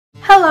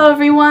Hello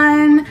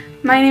everyone,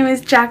 my name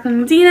is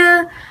Jacqueline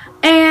Medina,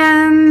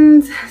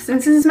 and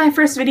since this is my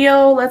first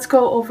video, let's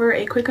go over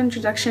a quick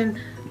introduction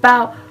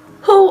about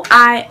who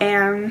I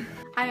am.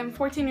 I am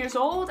 14 years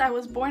old. I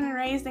was born and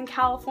raised in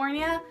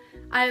California.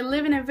 I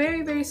live in a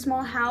very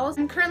small house.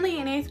 I'm currently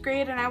in 8th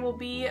grade and I will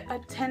be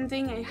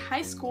attending a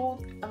high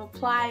school of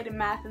applied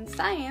math and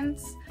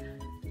science,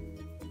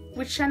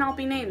 which shall not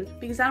be named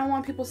because I don't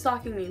want people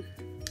stalking me.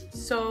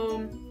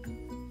 So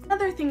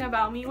another thing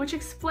about me, which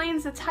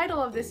explains the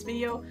title of this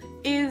video,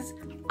 is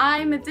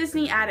I'm a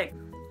Disney addict.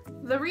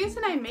 The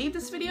reason I made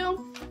this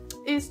video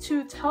is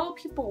to tell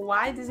people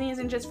why Disney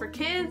isn't just for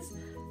kids,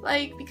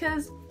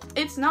 because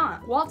it's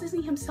not. Walt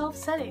Disney himself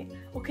said it,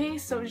 okay?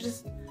 So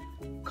just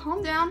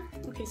calm down.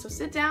 Okay, so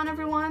sit down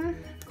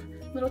everyone.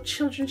 Little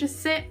children,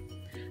 just sit,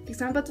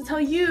 because I'm about to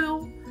tell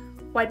you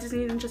why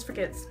Disney isn't just for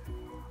kids.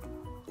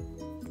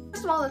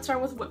 First of all, let's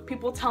start with what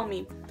people tell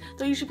me.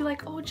 They'll usually be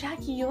like, oh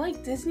Jackie, you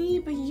like Disney,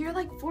 but you're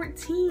like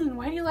 14.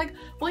 Why do you like,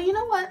 well, you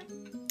know what?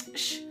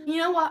 You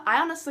know what? I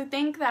honestly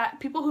think that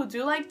people who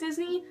do like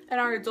Disney and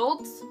are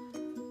adults,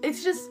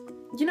 it's just,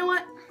 you know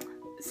what?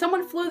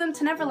 Someone flew them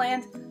to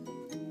Neverland,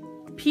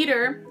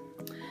 Peter,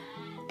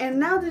 and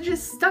now they're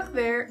just stuck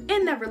there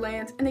in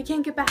Neverland and they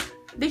can't get back.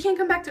 They can't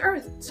come back to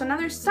Earth. So now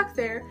they're stuck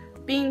there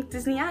being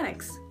Disney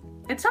addicts.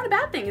 It's not a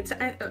bad thing.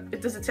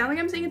 Does it sound like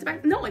I'm saying it's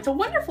bad? No, it's a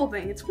wonderful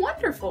thing. It's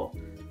wonderful.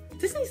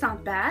 Disney's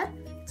not bad.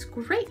 It's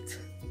great.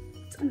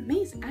 It's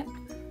amazing.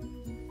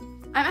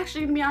 I'm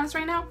actually gonna be honest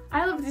right now.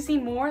 I love Disney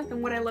more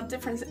than what I loved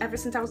it ever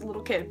since I was a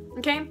little kid.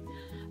 Okay?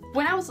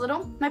 When I was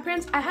little, my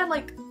parents, I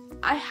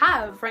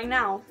have right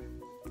now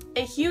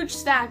a huge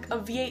stack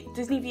of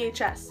Disney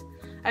VHS.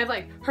 I have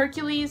like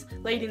Hercules,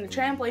 Lady and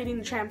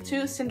the Tramp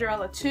 2,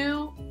 Cinderella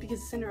 2,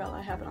 because Cinderella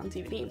I have it on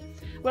DVD.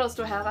 What else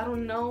do I have? I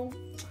don't know.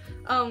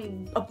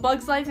 A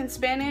Bug's Life in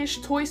Spanish,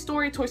 Toy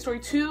Story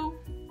 2.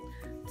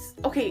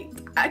 Okay,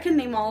 I can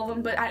name all of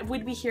them, but I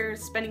would be here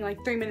spending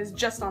like 3 minutes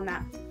just on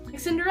that. Like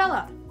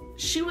Cinderella,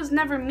 she was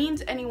never mean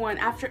to anyone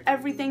after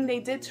everything they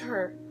did to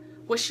her.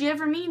 Was she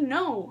ever mean?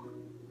 No.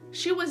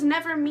 She was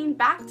never mean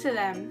back to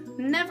them.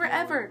 Never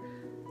ever.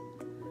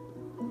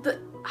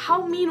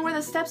 How mean were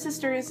the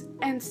stepsisters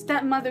and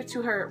stepmother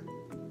to her?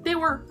 They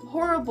were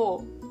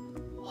horrible.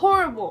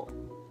 Horrible.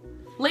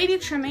 Lady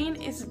Tremaine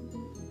is...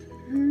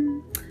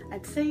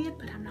 I'd say it,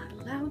 but I'm not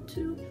allowed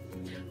to.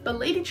 But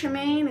Lady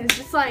Tremaine is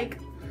just like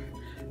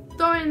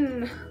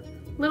throwing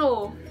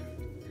little,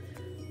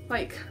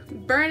 like,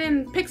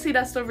 burning pixie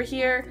dust over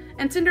here,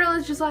 and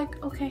Cinderella's just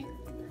like, okay,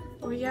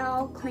 oh yeah,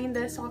 I'll clean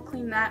this, I'll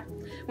clean that.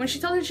 When she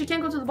tells her she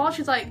can't go to the ball,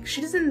 she's like,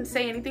 she doesn't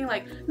say anything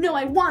like, no,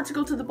 I want to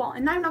go to the ball,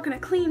 and I'm not gonna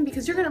clean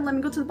because you're gonna let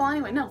me go to the ball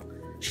anyway. No,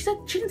 she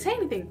didn't say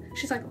anything.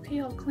 She's like, okay,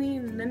 I'll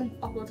clean, and then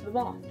I'll go to the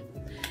ball.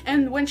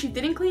 And when she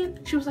didn't clean,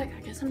 she was like,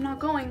 I guess I'm not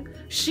going.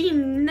 She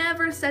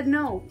never said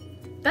no.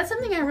 That's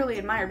something I really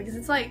admire, because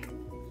it's like,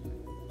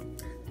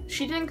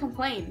 she didn't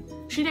complain.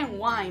 She didn't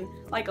whine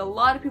like a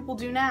lot of people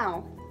do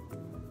now.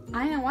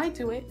 I know I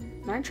do it,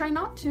 and I try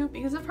not to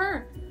because of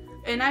her.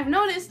 And I've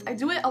noticed I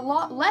do it a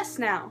lot less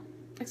now.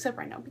 Except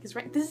right now, because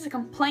this is a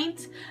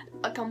complaint,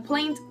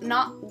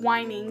 not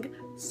whining.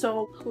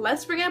 So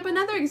let's bring up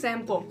another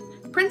example.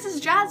 Princess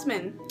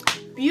Jasmine.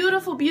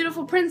 Beautiful,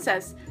 beautiful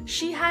princess.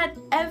 She had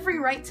every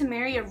right to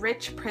marry a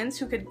rich prince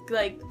who could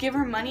like give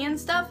her money and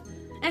stuff,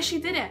 and she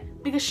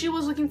didn't, because she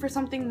was looking for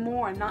something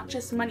more, not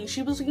just money.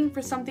 She was looking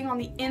for something on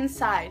the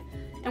inside.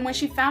 And when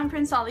she found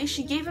Prince Ali,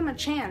 she gave him a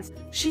chance.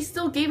 She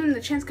still gave him the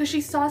chance because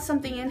she saw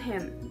something in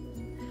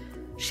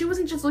him. She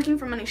wasn't just looking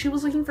for money, she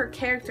was looking for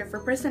character, for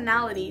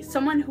personality,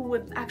 someone who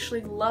would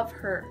actually love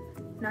her,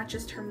 not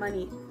just her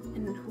money,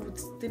 and who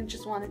didn't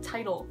just want a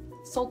title,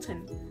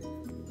 Sultan.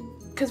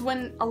 Because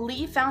when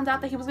Ali found out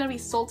that he was going to be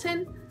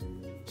Sultan,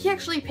 he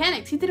actually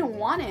panicked. He didn't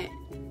want it.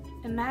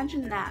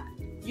 Imagine that.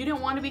 You didn't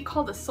want to be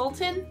called a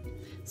Sultan?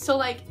 So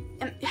like,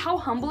 and how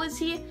humble is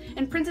he?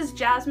 And Princess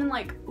Jasmine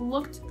like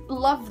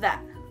loved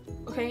that,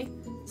 okay?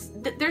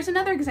 There's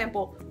another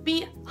example.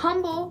 Be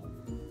humble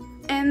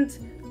and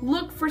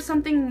look for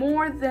something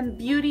more than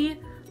beauty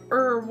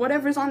or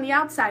whatever's on the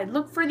outside.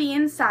 Look for the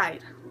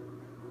inside.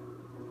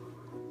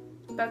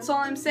 That's all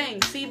I'm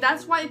saying. See,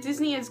 that's why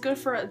Disney is good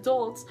for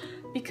adults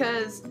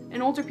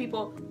and older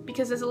people,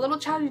 because as a little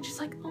child you're just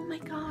like, oh my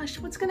gosh,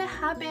 what's gonna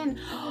happen?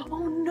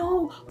 Oh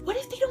no, what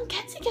if they don't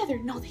get together?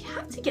 No, they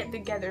have to get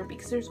together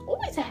because there's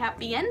always a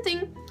happy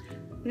ending.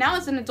 Now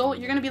as an adult,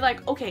 you're gonna be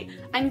like, okay,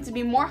 I need to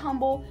be more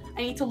humble,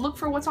 I need to look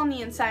for what's on the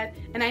inside,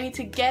 and I need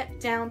to get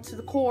down to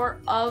the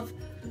core of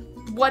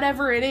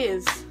whatever it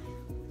is.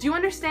 Do you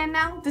understand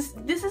now? This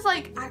is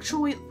like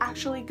actually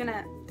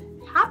gonna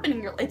happen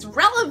in your life. It's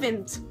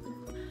relevant.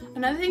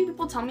 Another thing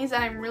people tell me is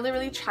that I'm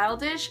really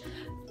childish,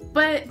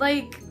 but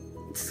like,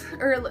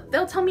 or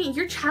they'll tell me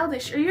you're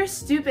childish or you're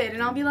stupid,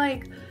 and I'll be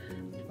like,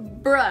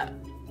 bruh.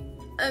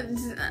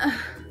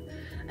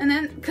 And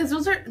then, because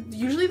those are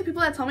usually the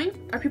people that tell me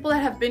are people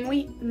that have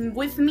been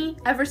with me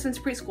ever since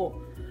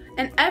preschool.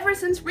 And ever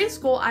since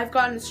preschool, I've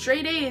gotten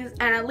straight A's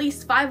and at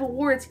least 5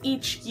 awards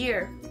each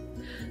year.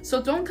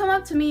 So don't come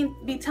up to me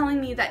and be telling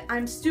me that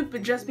I'm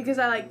stupid just because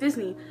I like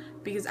Disney,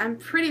 because I'm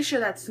pretty sure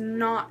that's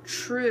not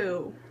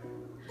true.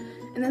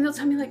 And then they'll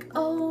tell me like,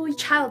 oh,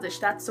 childish,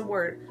 that's the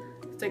word.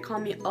 They call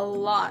me a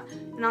lot.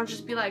 And I'll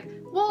just be like,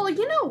 well,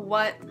 you know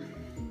what?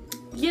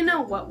 You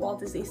know what Walt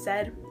Disney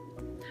said?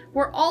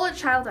 We're all a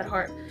child at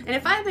heart. And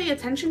if I pay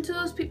attention to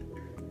those people,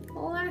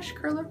 oh, lash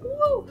curler,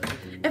 woo!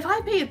 If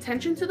I pay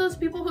attention to those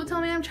people who tell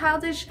me I'm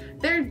childish,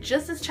 they're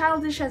just as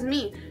childish as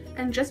me.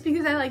 And just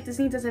because I like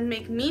Disney doesn't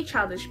make me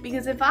childish,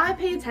 because if I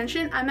pay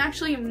attention, I'm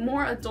actually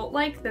more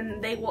adult-like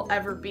than they will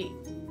ever be.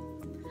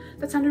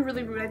 That sounded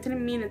really rude. I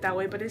didn't mean it that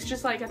way, but it's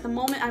just like at the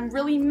moment I'm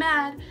really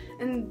mad,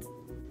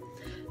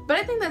 but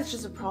I think that's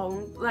just a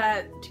problem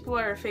that people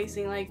are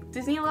facing. Like,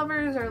 Disney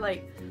lovers are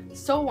like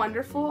so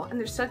wonderful and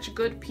they're such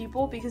good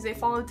people because they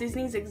follow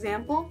Disney's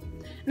example,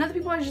 and other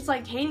people are just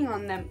like hating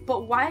on them.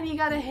 But why do you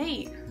gotta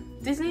hate?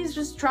 Disney's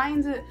just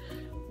trying to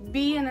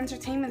be an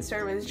entertainment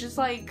service, just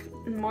like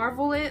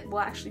Marvel it. Well,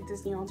 actually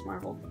Disney owns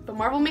Marvel, but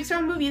Marvel makes their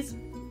own movies.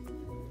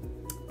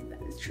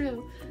 That is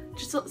true.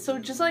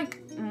 Just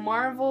like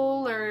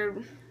Marvel, or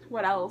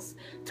what else,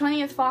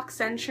 20th Fox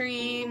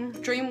Century,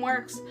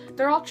 DreamWorks,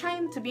 they're all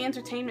trying to be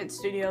entertainment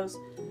studios.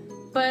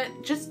 But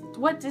just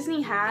what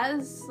Disney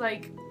has,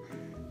 like,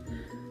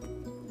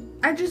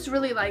 I just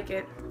really like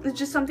it. It's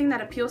just something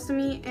that appeals to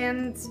me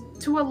and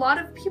to a lot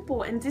of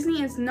people. And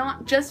Disney is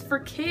not just for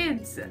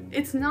kids.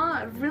 It's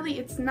not, really,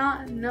 it's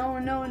not. No,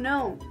 no,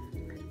 no.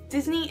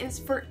 Disney is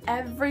for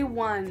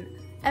everyone.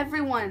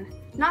 Everyone.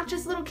 Not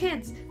just little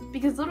kids.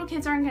 Because little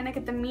kids aren't going to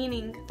get the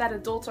meaning that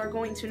adults are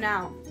going to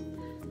now.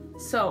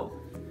 So,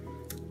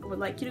 I would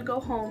like you to go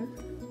home.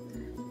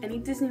 Any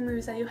Disney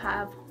movies that you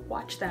have,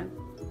 watch them.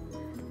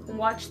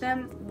 Watch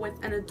them with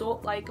an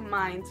adult-like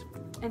mind.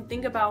 And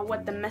think about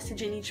what the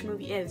message in each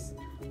movie is.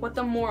 What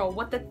the moral,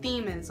 what the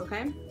theme is,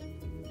 okay?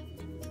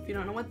 If you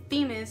don't know what the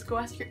theme is, go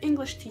ask your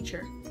English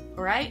teacher,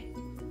 alright?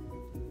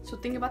 So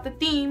think about the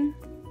theme,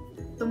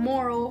 the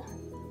moral,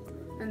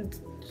 and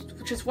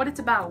just what it's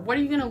about. What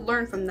are you going to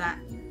learn from that?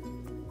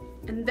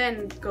 And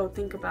then go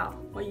think about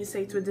what you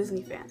say to a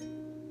Disney fan.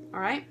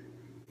 Alright?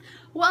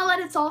 Well,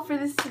 that's all for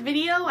this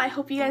video. I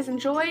hope you guys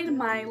enjoyed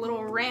my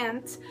little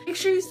rant. Make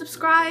sure you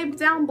subscribe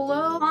down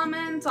below.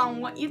 Comment on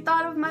what you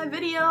thought of my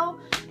video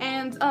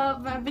and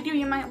of a video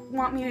you might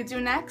want me to do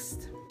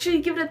next. Make sure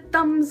you give it a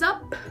thumbs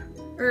up.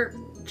 Or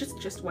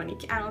just one.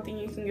 I don't think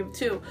you can give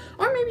two.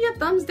 Or maybe a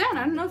thumbs down.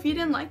 I don't know if you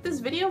didn't like this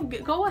video.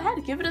 Go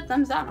ahead. Give it a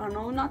thumbs up. I don't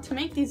know not to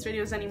make these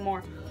videos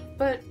anymore.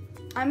 But,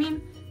 I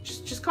mean,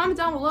 just comment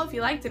down below if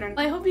you liked it or not.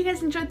 I hope you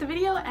guys enjoyed the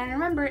video, and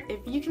remember, if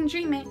you can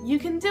dream it, you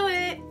can do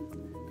it!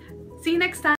 See you next time!